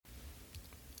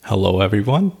Hello,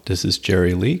 everyone. This is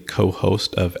Jerry Lee,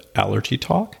 co-host of Allergy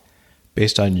Talk.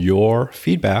 Based on your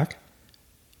feedback,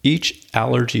 each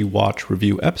Allergy Watch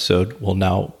review episode will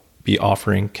now be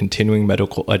offering continuing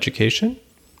medical education.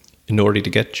 In order to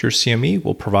get your CME,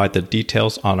 we'll provide the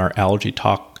details on our Allergy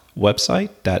Talk website.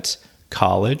 That's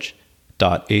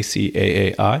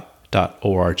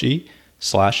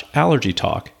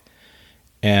college.acai.org/allergytalk.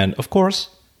 And of course,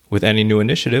 with any new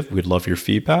initiative, we'd love your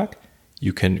feedback.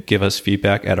 You can give us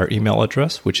feedback at our email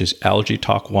address, which is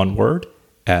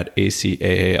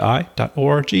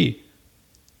allergytalk1word@acai.org.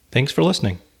 Thanks for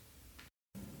listening.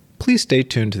 Please stay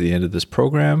tuned to the end of this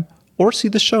program or see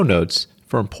the show notes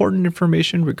for important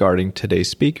information regarding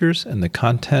today's speakers and the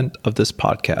content of this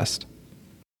podcast.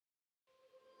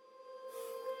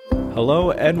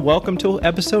 Hello and welcome to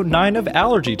episode 9 of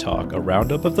Allergy Talk, a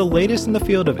roundup of the latest in the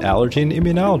field of allergy and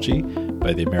immunology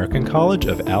by the American College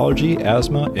of Allergy,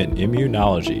 Asthma, and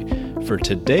Immunology. For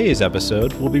today's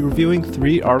episode, we'll be reviewing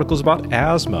 3 articles about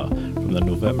asthma from the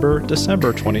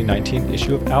November-December 2019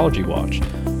 issue of Allergy Watch,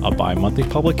 a bi-monthly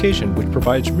publication which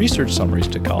provides research summaries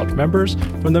to college members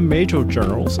from the major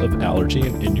journals of allergy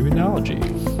and immunology.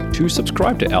 To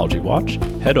subscribe to Allergy Watch,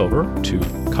 head over to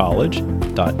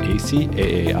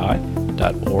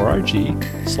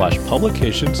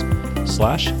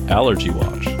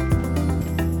college.acai.org/publications/allergywatch.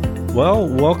 Well,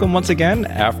 welcome once again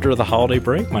after the holiday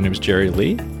break. My name is Jerry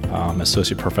Lee. I'm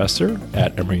Associate Professor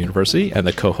at Emory University and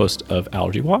the co-host of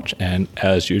Allergy Watch. And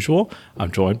as usual,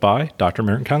 I'm joined by Dr.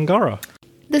 Maren Kalangara.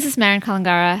 This is Maren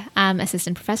Kalangara. I'm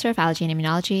Assistant Professor of Allergy and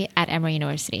Immunology at Emory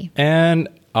University. And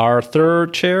our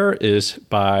third chair is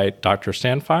by Dr.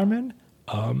 Stan Fireman.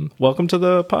 Welcome to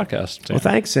the podcast, Stan. Well,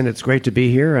 thanks, and it's great to be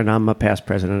here. And I'm a past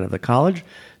president of the college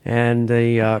and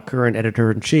the current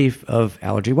editor-in-chief of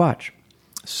Allergy Watch.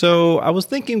 So I was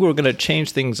thinking we were going to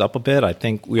change things up a bit. I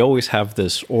think we always have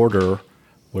this order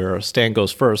where Stan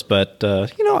goes first, but I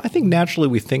think naturally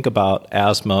we think about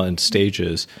asthma in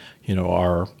stages.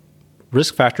 Our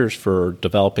risk factors for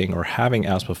developing or having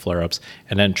asthma flare-ups,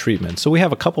 and then treatment. So we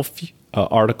have a couple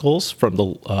articles from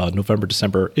the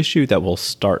November-December issue that we'll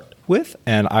start with,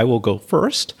 and I will go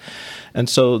first. And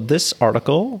so this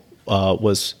article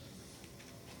was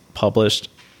published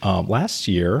last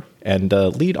year, and the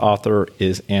lead author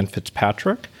is Anne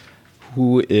Fitzpatrick,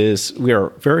 who we are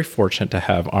very fortunate to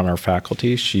have on our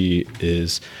faculty. She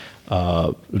is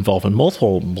involved in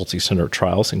multiple multi-center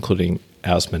trials, including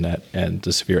AsthmaNet and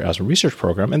the Severe Asthma Research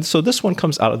Program. And so this one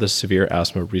comes out of the Severe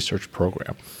Asthma Research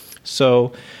Program.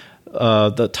 So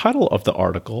the title of the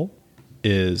article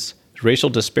is Racial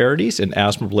Disparities in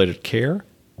Asthma-Related Care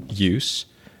Use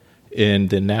in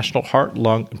the National Heart,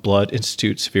 Lung, and Blood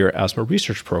Institute Severe Asthma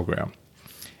Research Program.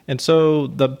 And so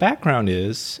the background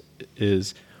is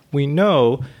we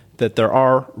know that there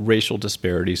are racial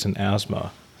disparities in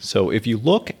asthma. So if you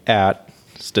look at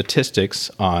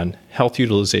statistics on health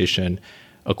utilization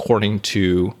according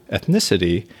to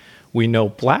ethnicity, we know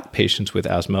Black patients with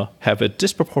asthma have a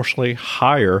disproportionately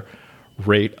higher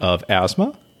rate of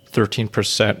asthma,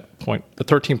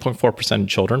 13.4% in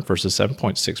children versus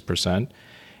 7.6%,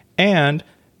 and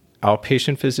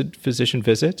outpatient physician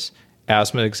visits,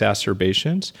 asthma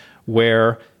exacerbations,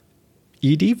 where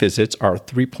ED visits are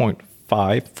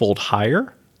 3.5-fold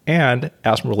higher, and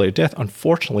asthma-related death,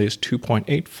 unfortunately, is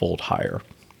 2.8-fold higher.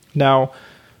 Now,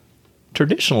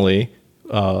 traditionally,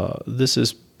 this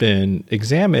has been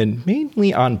examined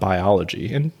mainly on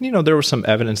biology. And, there was some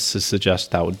evidence to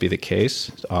suggest that would be the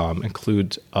case,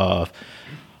 includes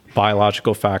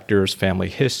biological factors, family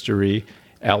history,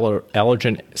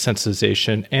 allergen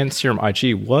sensitization, and serum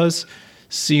Ig was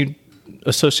seen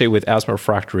associated with asthma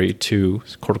refractory to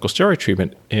corticosteroid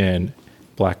treatment in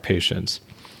Black patients.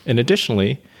 And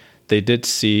additionally, they did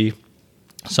see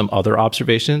some other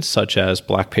observations, such as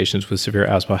Black patients with severe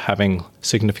asthma having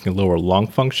significantly lower lung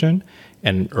function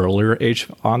and an earlier age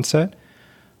of onset.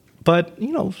 But,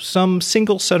 some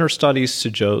single-center studies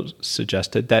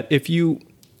suggested that if you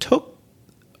took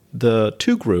the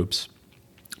two groups,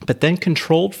 but then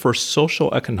controlled for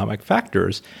social economic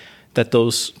factors, that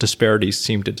those disparities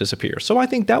seem to disappear. So I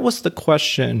think that was the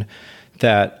question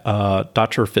that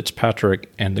Dr.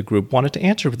 Fitzpatrick and the group wanted to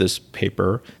answer with this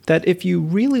paper, that if you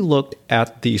really looked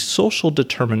at the social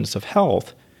determinants of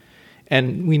health,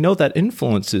 and we know that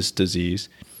influences disease,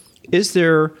 is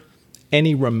there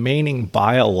any remaining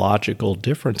biological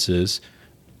differences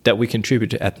that we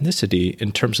contribute to ethnicity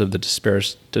in terms of the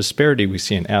disparity we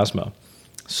see in asthma?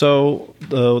 So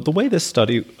the way this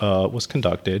study was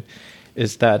conducted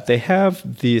is that they have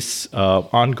this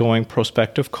ongoing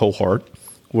prospective cohort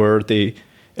where they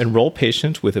enroll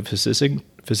patients with a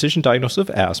physician diagnosis of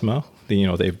asthma.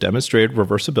 They've demonstrated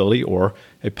reversibility or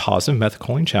a positive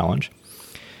methacholine challenge.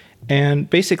 And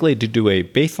basically, to do a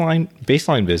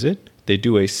baseline visit, they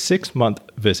do a 6-month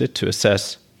visit to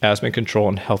assess asthma control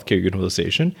and healthcare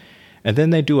utilization. And then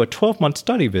they do a 12-month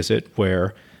study visit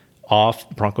where off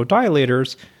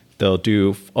bronchodilators, they'll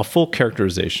do a full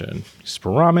characterization,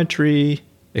 spirometry,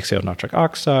 exhaled nitric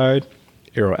oxide,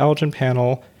 aeroallergen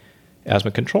panel,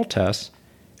 asthma control tests.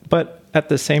 But at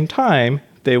the same time,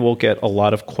 they will get a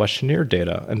lot of questionnaire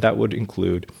data, and that would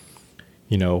include,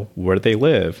 where they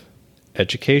live,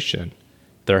 education,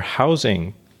 their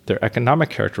housing, their economic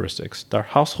characteristics, their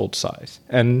household size.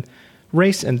 And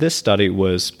race in this study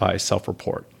was by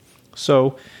self-report.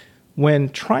 So when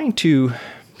trying to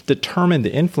determine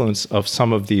the influence of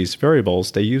some of these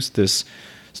variables, they used this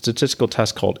statistical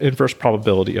test called inverse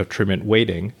probability of treatment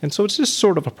weighting. And so it's just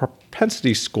sort of a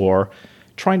propensity score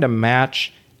trying to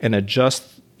match and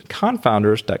adjust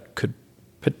confounders that could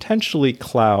potentially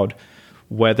cloud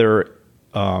whether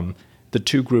the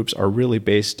two groups are really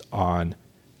based on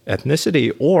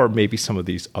ethnicity or maybe some of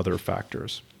these other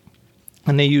factors.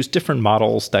 And they use different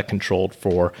models that controlled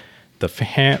for the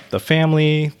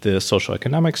family, the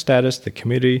socioeconomic status, the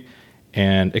community,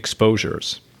 and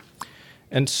exposures.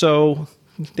 And so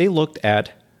they looked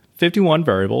at 51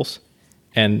 variables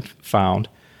and found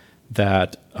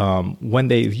that when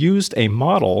they used a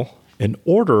model in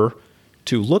order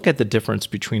to look at the difference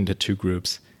between the two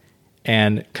groups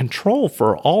and control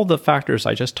for all the factors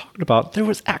I just talked about, there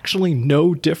was actually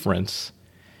no difference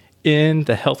in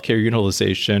the healthcare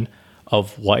utilization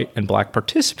of white and black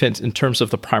participants in terms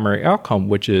of the primary outcome,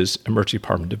 which is emergency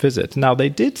department visits. Now, they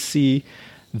did see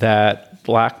that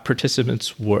black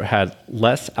participants had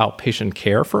less outpatient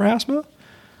care for asthma,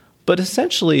 but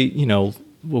essentially,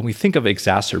 when we think of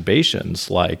exacerbations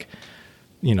like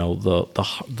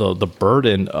the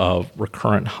burden of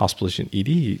recurrent hospitalization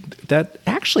ED, that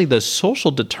actually the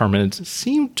social determinants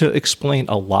seem to explain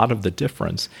a lot of the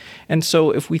difference. And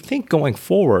so if we think going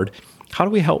forward, how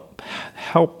do we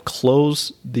help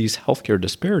close these healthcare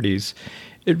disparities?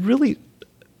 It really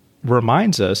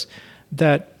reminds us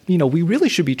that, we really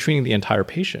should be treating the entire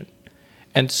patient.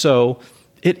 And so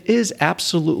it is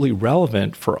absolutely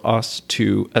relevant for us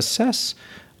to assess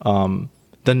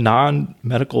the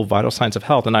non-medical vital signs of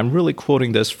health. And I'm really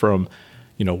quoting this from,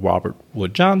 Robert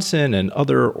Wood Johnson and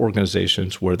other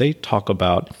organizations where they talk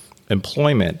about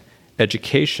employment,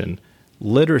 education,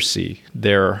 literacy,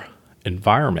 their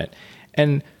environment.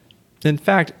 And in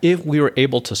fact, if we were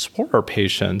able to support our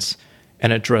patients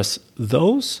and address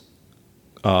those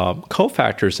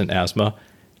cofactors in asthma,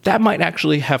 that might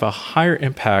actually have a higher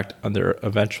impact on their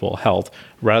eventual health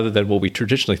rather than what we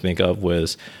traditionally think of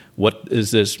was what is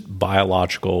this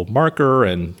biological marker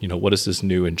and what is this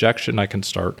new injection I can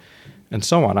start and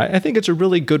so on. I think it's a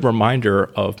really good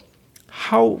reminder of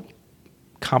how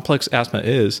complex asthma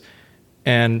is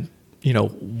and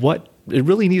what it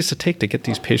really needs to take to get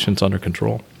these patients under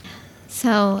control.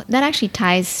 So that actually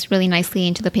ties really nicely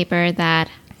into the paper that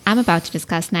I'm about to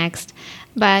discuss next.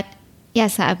 But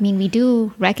yes, we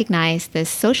do recognize this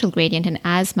social gradient in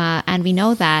asthma, and we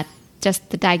know that just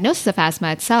the diagnosis of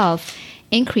asthma itself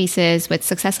increases with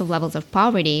successive levels of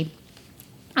poverty.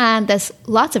 And there's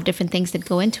lots of different things that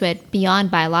go into it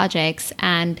beyond biologics.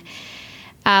 And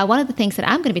one of the things that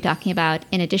I'm going to be talking about,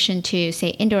 in addition to, say,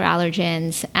 indoor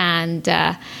allergens and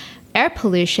air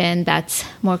pollution that's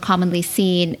more commonly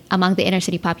seen among the inner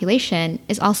city population,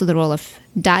 is also the role of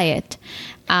diet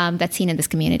that's seen in this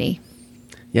community.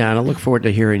 Yeah, and I look forward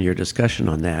to hearing your discussion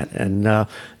on that. And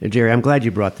Jerry, I'm glad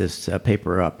you brought this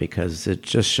paper up because it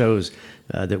just shows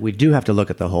that we do have to look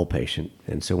at the whole patient.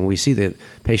 And so when we see the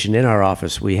patient in our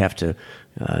office, we have to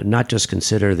not just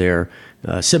consider their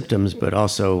symptoms, but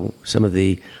also some of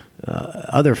the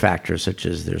other factors such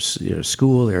as their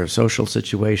school, their social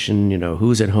situation,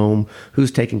 who's at home, who's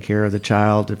taking care of the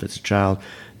child, if it's a child,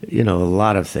 a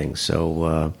lot of things.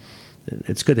 So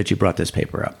it's good that you brought this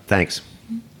paper up. Thanks.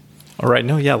 All right.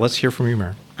 Let's hear from you,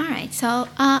 Mary. All right. So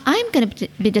I'm going to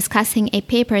be discussing a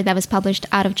paper that was published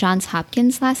out of Johns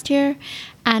Hopkins last year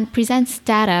and presents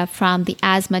data from the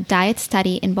asthma diet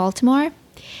study in Baltimore.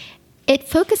 It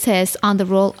focuses on the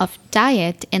role of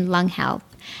diet in lung health,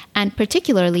 and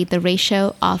particularly the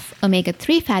ratio of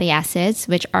omega-3 fatty acids,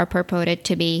 which are purported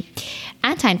to be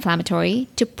anti-inflammatory,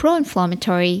 to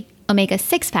pro-inflammatory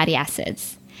omega-6 fatty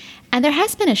acids. And there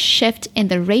has been a shift in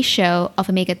the ratio of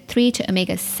omega-3 to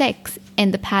omega-6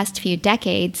 in the past few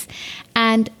decades,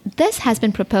 and this has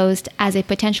been proposed as a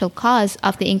potential cause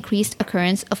of the increased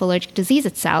occurrence of allergic disease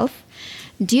itself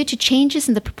due to changes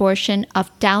in the proportion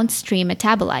of downstream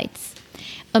metabolites.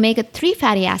 Omega-3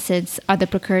 fatty acids are the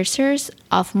precursors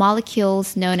of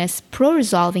molecules known as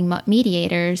pro-resolving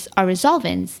mediators or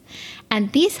resolvins,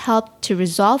 and these help to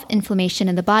resolve inflammation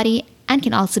in the body and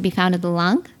can also be found in the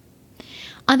lung.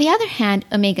 On the other hand,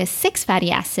 omega-6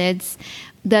 fatty acids,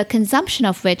 the consumption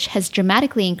of which has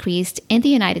dramatically increased in the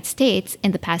United States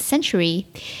in the past century,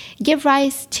 give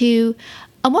rise to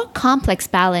a more complex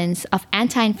balance of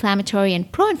anti-inflammatory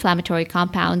and pro-inflammatory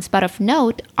compounds, but of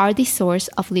note are the source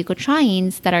of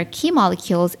leukotrienes that are key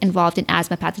molecules involved in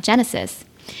asthma pathogenesis.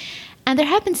 And there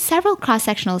have been several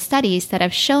cross-sectional studies that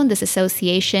have shown this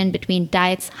association between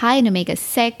diets high in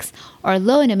omega-6 or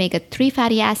low in omega-3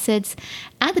 fatty acids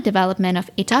and the development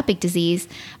of atopic disease,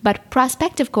 but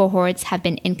prospective cohorts have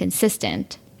been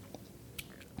inconsistent.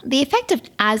 The effect of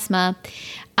asthma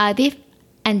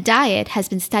and diet has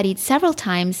been studied several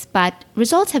times, but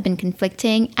results have been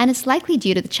conflicting, and it's likely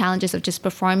due to the challenges of just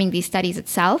performing these studies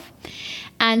itself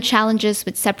and challenges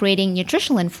with separating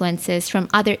nutritional influences from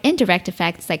other indirect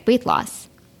effects like weight loss.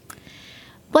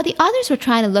 What the authors were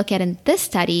trying to look at in this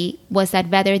study was that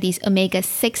whether these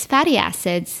omega-6 fatty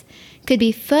acids could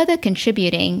be further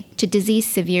contributing to disease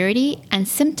severity and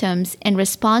symptoms in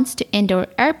response to indoor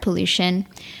air pollution,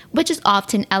 which is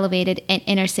often elevated in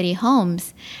inner-city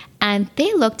homes. And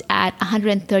they looked at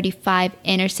 135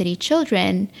 inner-city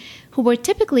children who were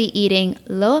typically eating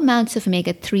low amounts of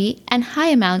omega-3 and high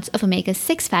amounts of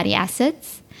omega-6 fatty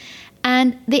acids.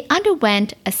 And they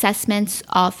underwent assessments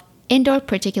of indoor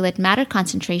particulate matter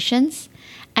concentrations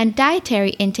and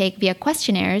dietary intake via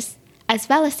questionnaires, as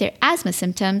well as their asthma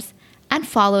symptoms, and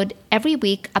followed every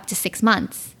week up to 6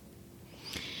 months.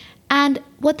 And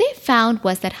what they found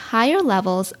was that higher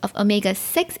levels of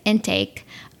omega-6 intake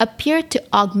appeared to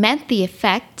augment the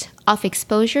effect of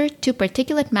exposure to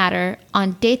particulate matter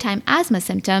on daytime asthma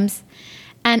symptoms,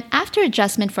 and after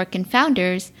adjustment for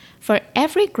confounders, for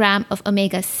every gram of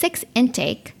omega-6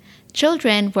 intake,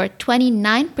 children were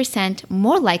 29%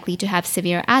 more likely to have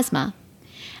severe asthma.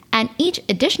 And each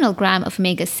additional gram of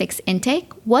omega-6 intake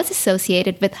was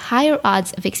associated with higher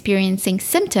odds of experiencing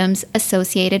symptoms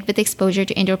associated with exposure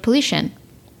to indoor pollution.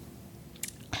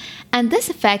 And this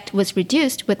effect was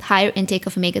reduced with higher intake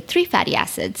of omega-3 fatty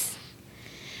acids.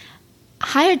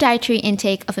 Higher dietary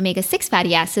intake of omega-6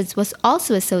 fatty acids was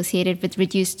also associated with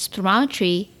reduced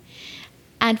spirometry,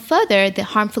 and further, the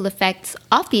harmful effects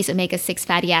of these omega-6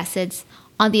 fatty acids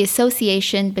on the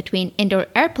association between indoor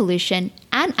air pollution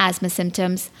and asthma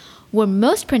symptoms were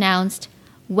most pronounced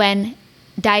when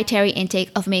dietary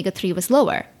intake of omega-3 was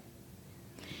lower.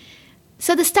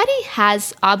 So the study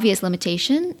has obvious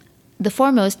limitations, the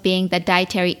foremost being that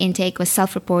dietary intake was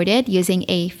self-reported using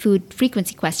a food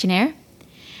frequency questionnaire.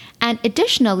 And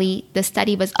additionally, the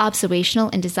study was observational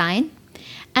in design,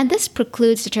 and this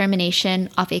precludes determination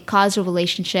of a causal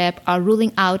relationship or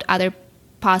ruling out other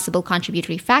possible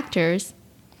contributory factors.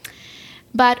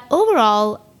 But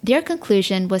overall, their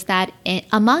conclusion was that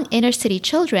among inner-city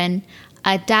children,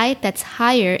 a diet that's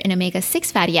higher in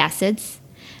omega-6 fatty acids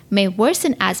may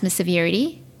worsen asthma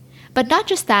severity, but not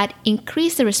just that,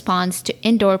 increase the response to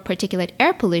indoor particulate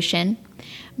air pollution,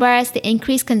 whereas the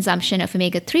increased consumption of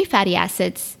omega-3 fatty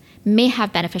acids may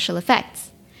have beneficial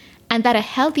effects, and that a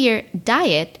healthier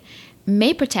diet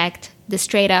may protect the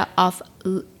strata of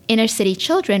inner-city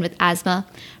children with asthma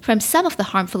from some of the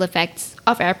harmful effects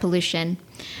of air pollution.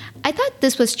 I thought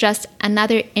this was just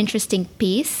another interesting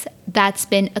piece that's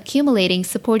been accumulating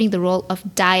supporting the role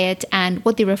of diet and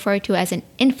what they refer to as an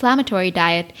inflammatory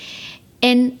diet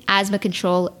in asthma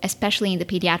control, especially in the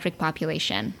pediatric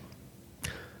population.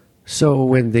 So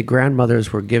when the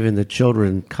grandmothers were giving the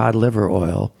children cod liver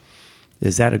oil,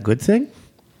 is that a good thing?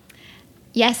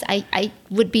 Yes, I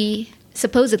would be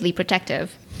supposedly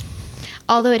protective.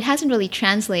 Although it hasn't really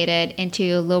translated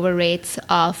into lower rates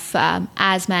of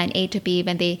asthma and atopy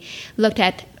when they looked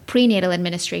at prenatal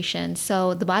administration.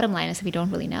 So the bottom line is we don't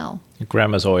really know.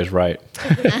 Grandma's always right.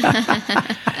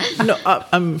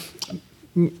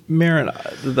 Maren,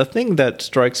 the thing that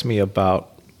strikes me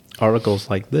about articles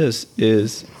like this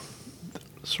is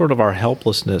sort of our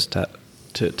helplessness to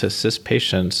assist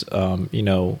patients,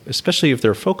 especially if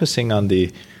they're focusing on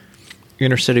the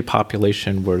inner city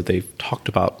population where they've talked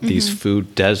about these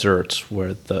food deserts,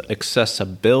 where the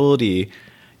accessibility,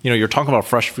 you're talking about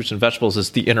fresh fruits and vegetables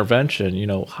as the intervention.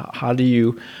 How do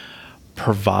you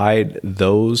provide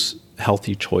those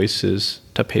healthy choices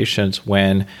to patients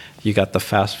when you got the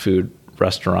fast food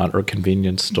restaurant or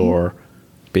convenience store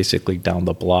basically down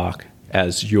the block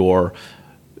as your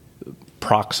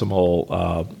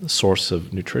proximal source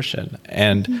of nutrition?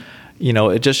 And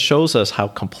it just shows us how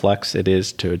complex it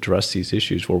is to address these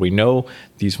issues where we know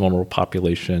these vulnerable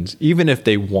populations, even if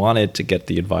they wanted to get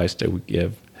the advice that we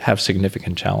give, have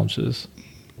significant challenges.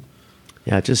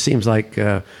 Yeah, it just seems like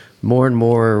more and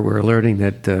more we're learning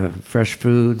that fresh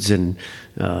foods and,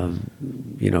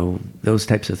 those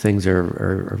types of things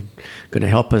are going to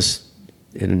help us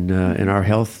in our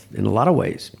health in a lot of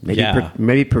ways.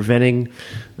 Maybe preventing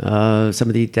some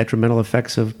of the detrimental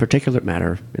effects of particulate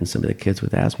matter in some of the kids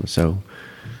with asthma. So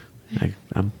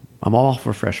I'm all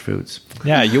for fresh foods.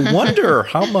 Yeah, you wonder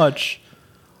how much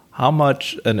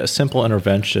a simple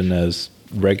intervention as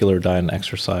regular diet and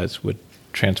exercise would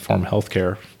transform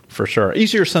healthcare, for sure.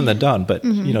 Easier said than done, but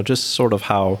just sort of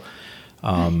how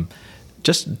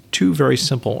just two very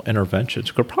simple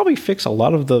interventions could probably fix a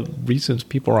lot of the reasons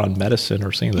people are on medicine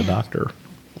or seeing the doctor.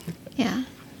 Yeah.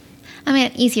 I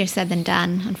mean, easier said than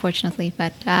done, unfortunately.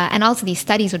 But and also these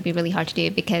studies would be really hard to do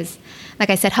because,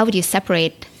 like I said, how would you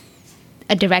separate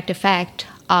a direct effect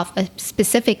of a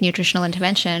specific nutritional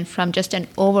intervention from just an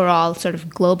overall sort of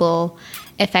global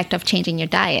effect of changing your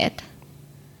diet?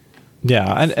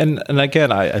 Yeah, and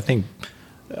again, I think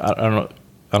I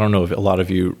don't know if a lot of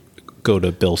you go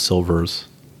to Bill Silver's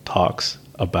talks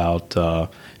about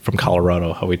from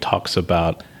Colorado, how he talks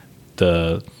about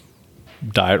the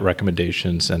diet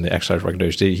recommendations and the exercise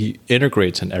recommendations. He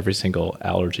integrates in every single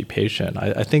allergy patient.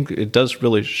 I think it does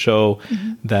really show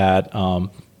that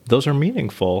those are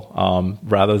meaningful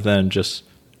rather than just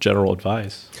general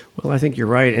advice. Well, I think you're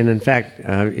right, and in fact,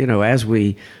 as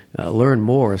we learn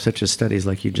more, such as studies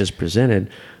like you just presented,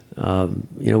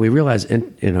 we realize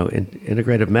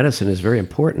integrative medicine is very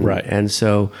important, right? And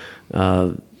so,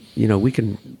 we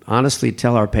can honestly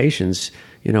tell our patients,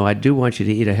 I do want you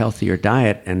to eat a healthier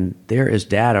diet, and there is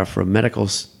data from medical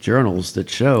journals that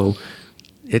show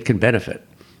it can benefit.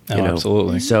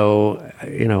 Absolutely. So,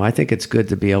 I think it's good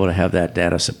to be able to have that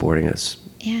data supporting us.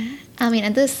 Yeah. I mean,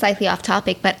 and this is slightly off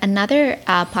topic, but another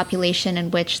population in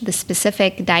which the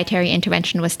specific dietary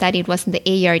intervention was studied was in the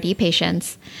AERD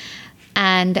patients.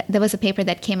 And there was a paper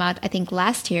that came out, I think,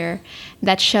 last year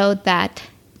that showed that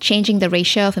changing the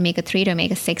ratio of omega-3 to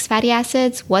omega-6 fatty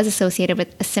acids was associated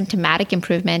with a symptomatic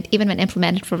improvement, even when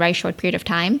implemented for a very short period of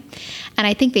time. And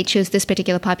I think they chose this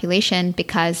particular population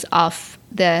because of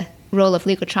the role of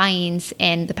leukotrienes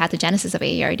in the pathogenesis of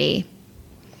AERD.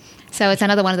 So it's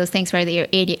another one of those things where the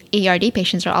AERD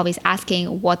patients are always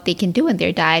asking what they can do in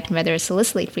their diet and whether a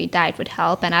salicylate-free diet would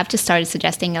help. And I've just started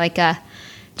suggesting like a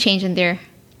change in their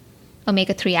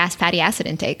omega-3 fatty acid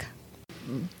intake.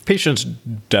 Patients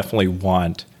definitely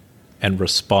want and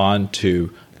respond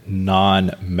to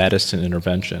non-medicine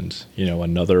interventions.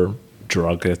 Another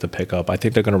drug they have to pick up. I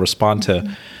think they're going to respond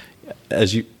to,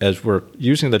 as we're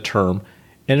using the term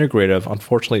integrative.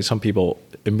 Unfortunately, some people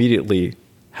immediately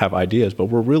have ideas, but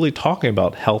we're really talking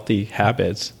about healthy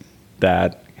habits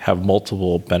that have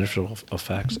multiple beneficial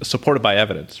effects, supported by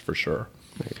evidence for sure.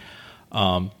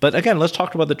 Right. But again, let's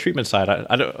talk about the treatment side.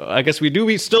 I guess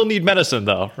we still need medicine,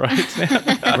 though, right?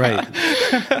 Right.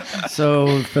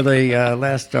 So for the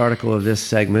last article of this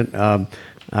segment,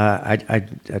 I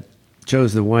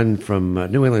chose the one from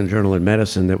New England Journal of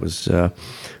Medicine that was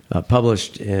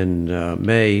published in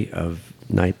May of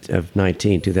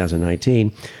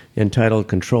 2019, entitled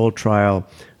Controlled Trial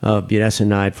of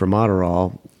Budesonide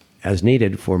Formoterol as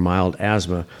Needed for Mild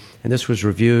Asthma. And this was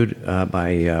reviewed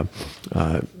by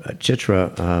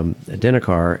Chitra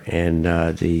Dinakar and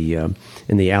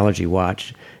in the Allergy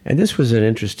Watch. And this was an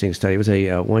interesting study. It was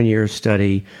a one-year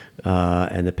study,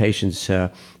 and the patients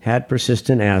had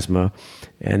persistent asthma,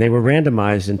 and they were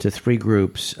randomized into three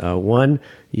groups. One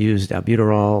used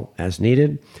albuterol as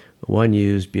needed, one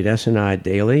used budesonide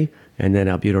daily, and then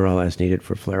albuterol as needed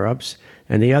for flare-ups.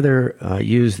 And the other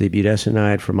used the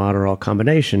budesonide formoterol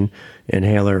combination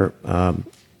inhaler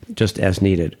just as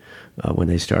needed when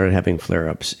they started having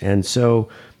flare-ups. And so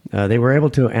they were able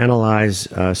to analyze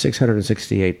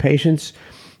 668 patients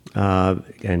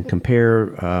and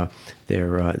compare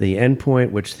the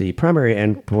endpoint, which the primary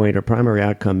endpoint or primary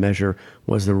outcome measure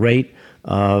was the rate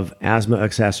of asthma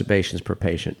exacerbations per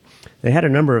patient. They had a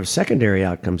number of secondary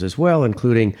outcomes as well,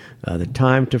 including the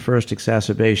time to first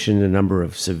exacerbation, the number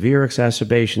of severe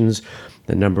exacerbations,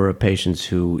 the number of patients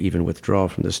who even withdraw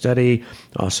from the study,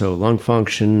 also lung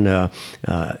function,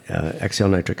 exhale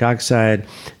nitric oxide,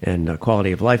 and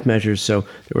quality of life measures. So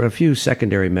there were a few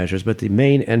secondary measures, but the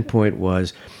main endpoint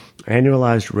was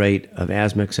annualized rate of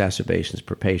asthma exacerbations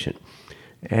per patient.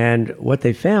 And what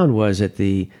they found was that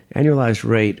the annualized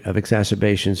rate of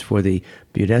exacerbations for the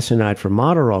budesonide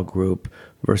formoterol group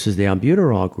versus the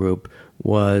albuterol group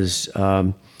was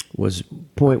was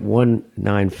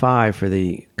 0.195 for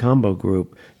the combo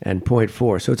group and zero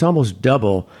 0.4. So it's almost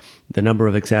double the number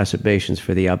of exacerbations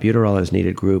for the albuterol as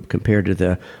needed group compared to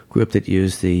the group that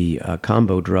used the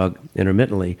combo drug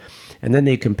intermittently. And then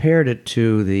they compared it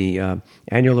to the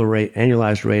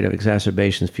annualized rate of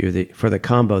exacerbations for the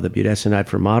combo, the budesonide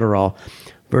formoterol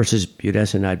versus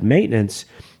budesonide maintenance.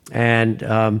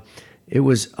 And it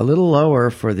was a little lower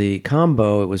for the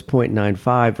combo. It was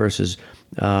 0.95 versus,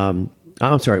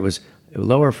 it was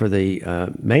lower for the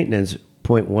maintenance,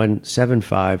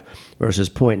 0.175 versus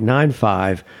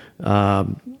 0.95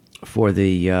 for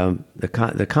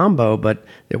the combo, but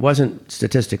it wasn't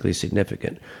statistically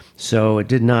significant. So it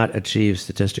did not achieve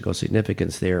statistical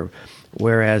significance there.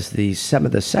 Whereas some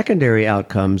of the secondary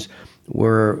outcomes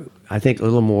were, I think, a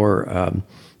little more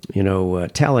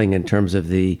telling in terms of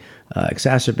the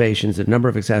exacerbations, the number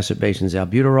of exacerbations.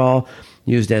 Albuterol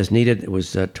used as needed, it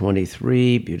was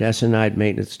 23, budesonide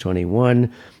maintenance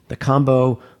 21, the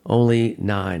combo only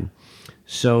 9.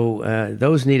 So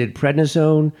those needed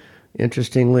prednisone.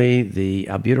 Interestingly, the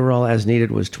albuterol as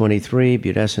needed was 23,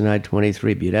 budesonide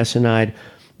 23, budesonide,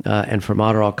 and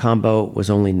formoterol combo was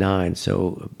only 9,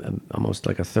 so almost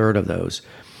like a third of those.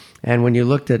 And when you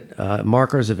looked at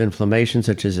markers of inflammation,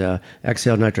 such as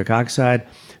exhaled nitric oxide,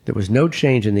 there was no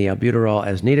change in the albuterol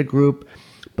as needed group,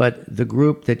 but the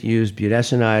group that used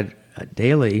budesonide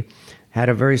daily had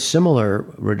a very similar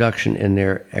reduction in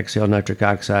their exhaled nitric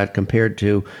oxide compared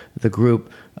to the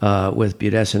group with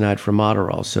budesonide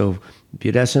formoterol. So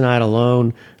budesonide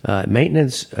alone,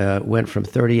 maintenance went from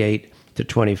 38 to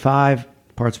 25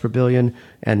 parts per billion,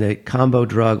 and the combo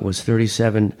drug was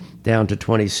 37 down to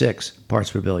 26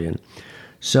 parts per billion.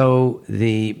 So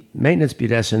the maintenance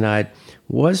budesonide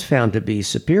was found to be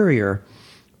superior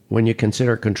when you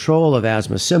consider control of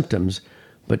asthma symptoms,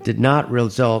 but did not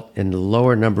result in the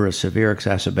lower number of severe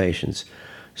exacerbations.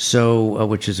 So,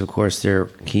 which is, of course, their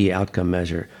key outcome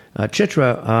measure.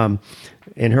 Chitra,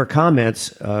 in her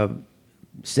comments,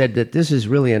 said that this is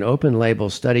really an open-label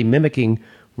study mimicking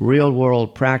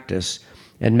real-world practice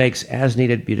and makes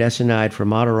as-needed budesonide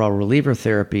formoterol reliever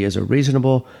therapy as a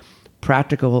reasonable,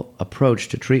 practical approach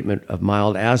to treatment of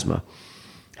mild asthma.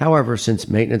 However, since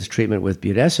maintenance treatment with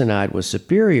budesonide was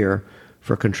superior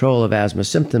for control of asthma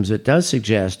symptoms, it does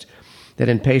suggest that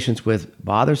in patients with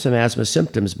bothersome asthma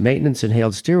symptoms, maintenance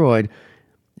inhaled steroid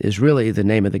is really the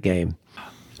name of the game.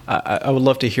 I would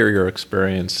love to hear your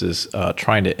experiences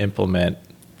trying to implement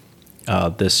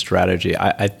this strategy.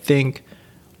 I think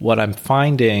what I'm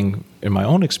finding in my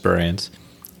own experience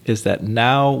is that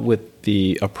now with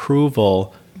the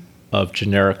approval of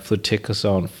generic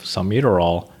fluticasone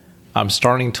salmeterol, I'm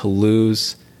starting to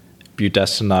lose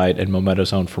budesonide and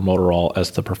mometasone formoterol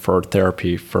as the preferred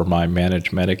therapy for my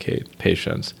managed Medicaid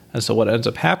patients. And so what ends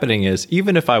up happening is,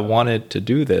 even if I wanted to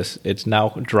do this, it's now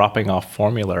dropping off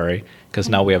formulary because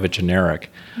now we have a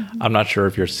generic. Mm-hmm. I'm not sure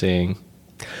if you're seeing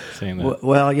that.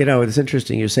 Well, it's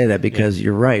interesting you say that because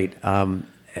you're right.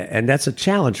 And that's a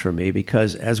challenge for me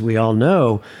because, as we all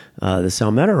know, the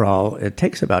salmeterol, it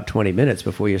takes about 20 minutes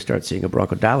before you start seeing a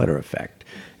bronchodilator effect.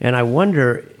 And I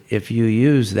wonder if you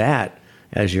use that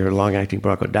as your long-acting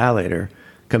bronchodilator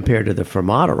compared to the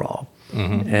formoterol,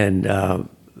 mm-hmm. and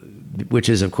which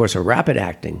is, of course, a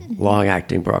rapid-acting,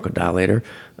 long-acting bronchodilator.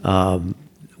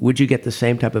 Would you get the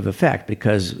same type of effect?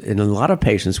 Because in a lot of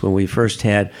patients, when we first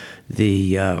had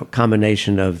the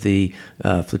combination of the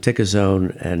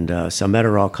fluticasone and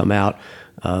salmeterol come out,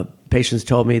 patients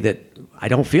told me that I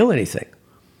don't feel anything.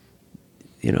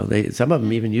 Some of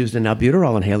them even used an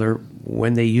albuterol inhaler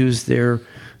when they used their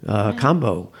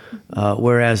combo,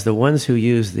 whereas the ones who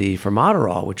use the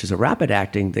formoterol, which is a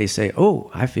rapid-acting, they say, "Oh,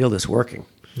 I feel this working."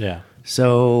 Yeah.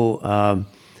 So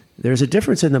there's a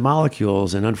difference in the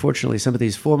molecules, and unfortunately, some of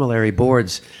these formulary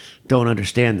boards don't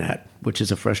understand that, which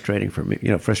is a frustration for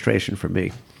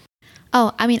me.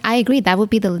 Oh, I agree. That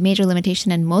would be the major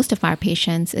limitation in most of our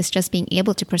patients, is just being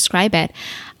able to prescribe it.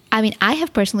 I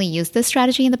have personally used this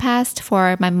strategy in the past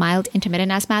for my mild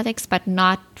intermittent asthmatics, but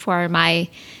not for my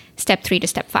step 3 to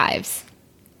step 5s.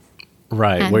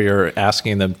 Right, where you're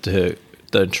asking them the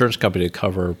insurance company to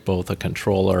cover both a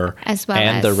controller as well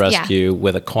and the rescue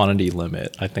with a quantity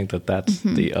limit. I think that's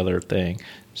mm-hmm. the other thing.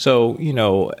 So,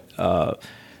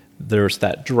 there's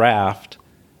that draft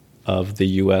of the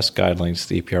U.S. guidelines,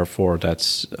 the EPR4,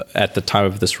 that's at the time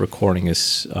of this recording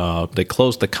is they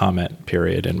closed the comment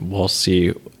period, and we'll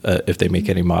see if they make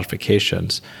any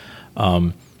modifications.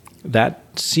 That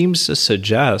seems to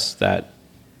suggest that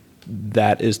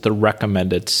is the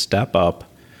recommended step up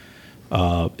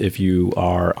if you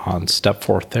are on step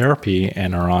 4 therapy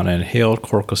and are on inhaled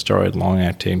corticosteroid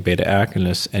long-acting beta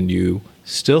agonist and you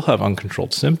still have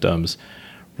uncontrolled symptoms,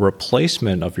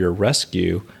 replacement of your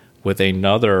rescue with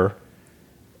another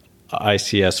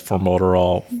ICS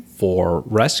formoterol for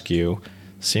rescue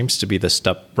seems to be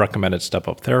the recommended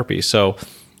step-up therapy. So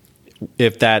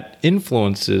if that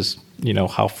influences,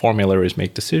 how formularies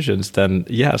make decisions, then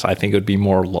yes, I think it would be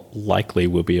more likely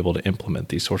we'll be able to implement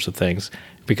these sorts of things,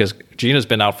 because GINA's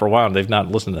been out for a while and they've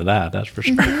not listened to that's for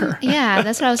sure. Yeah,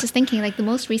 that's what I was just thinking. Like the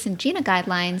most recent GINA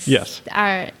guidelines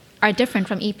are different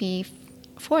from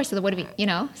EP4. So what do we,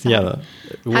 So it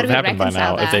would have happened by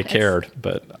now if they cared,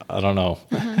 but I don't know.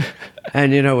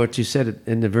 And what you said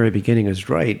in the very beginning is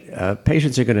right.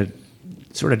 Patients are going to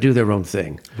sort of do their own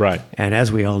thing. Right. And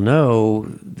as we all know,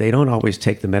 they don't always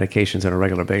take the medications on a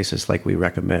regular basis like we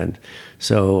recommend.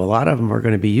 So a lot of them are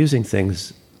going to be using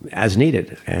things as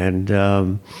needed. And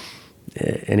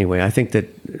anyway, I think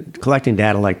that collecting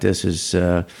data like this is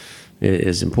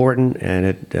important, and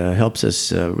it helps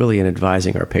us really in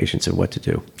advising our patients on what to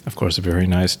do. Of course, it's very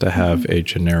nice to have a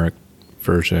generic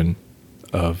version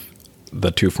of the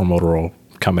two formoterol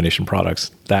combination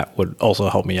products. That would also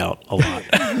help me out a lot.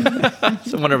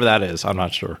 So whatever that is, I'm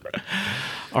not sure.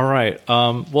 All right.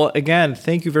 Well, again,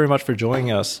 thank you very much for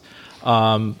joining us.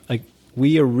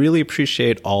 We really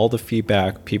appreciate all the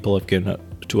feedback people have given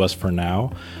to us for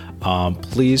now.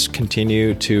 Please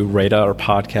continue to rate our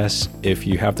podcast if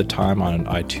you have the time on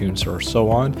iTunes or so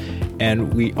on.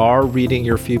 And we are reading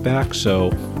your feedback.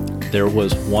 So there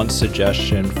was one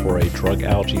suggestion for a drug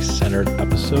allergy centered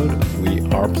episode. We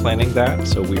are planning that.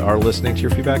 So we are listening to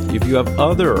your feedback. If you have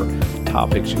other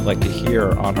topics you'd like to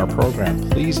hear on our program,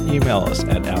 please email us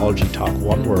at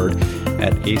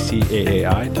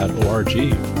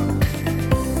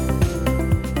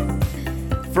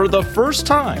allergytalk1word@acaai.org. For the first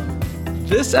time,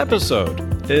 this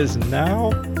episode is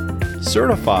now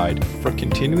certified for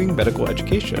continuing medical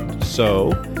education.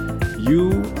 So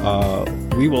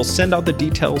we will send out the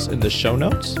details in the show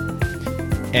notes.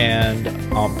 And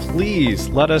please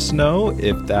let us know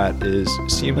if that is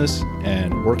seamless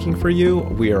and working for you.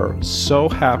 We are so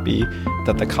happy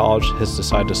that the college has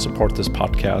decided to support this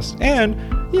podcast. And,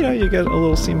 you get a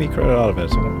little CME credit out of it.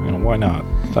 So, why not?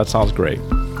 That sounds great.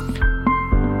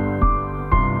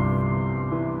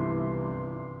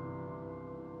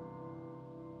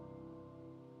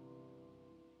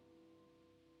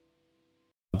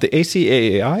 The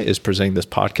ACAAI is presenting this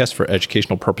podcast for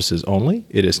educational purposes only.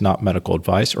 It is not medical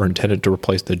advice or intended to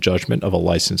replace the judgment of a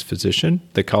licensed physician.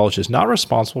 The college is not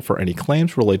responsible for any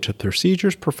claims related to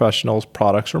procedures, professionals,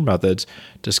 products, or methods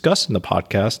discussed in the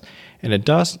podcast, and it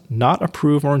does not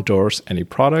approve or endorse any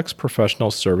products,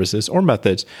 professionals, services, or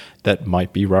methods that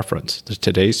might be referenced.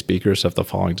 Today's speakers have the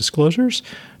following disclosures.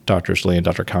 Drs. Lee and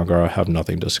Dr. Kangara have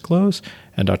nothing to disclose,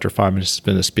 and Dr. Feynman has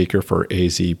been a speaker for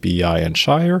AZ, BI, and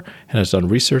Shire, and has done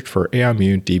research for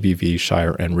Aimmune, DBV,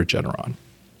 Shire, and Regeneron.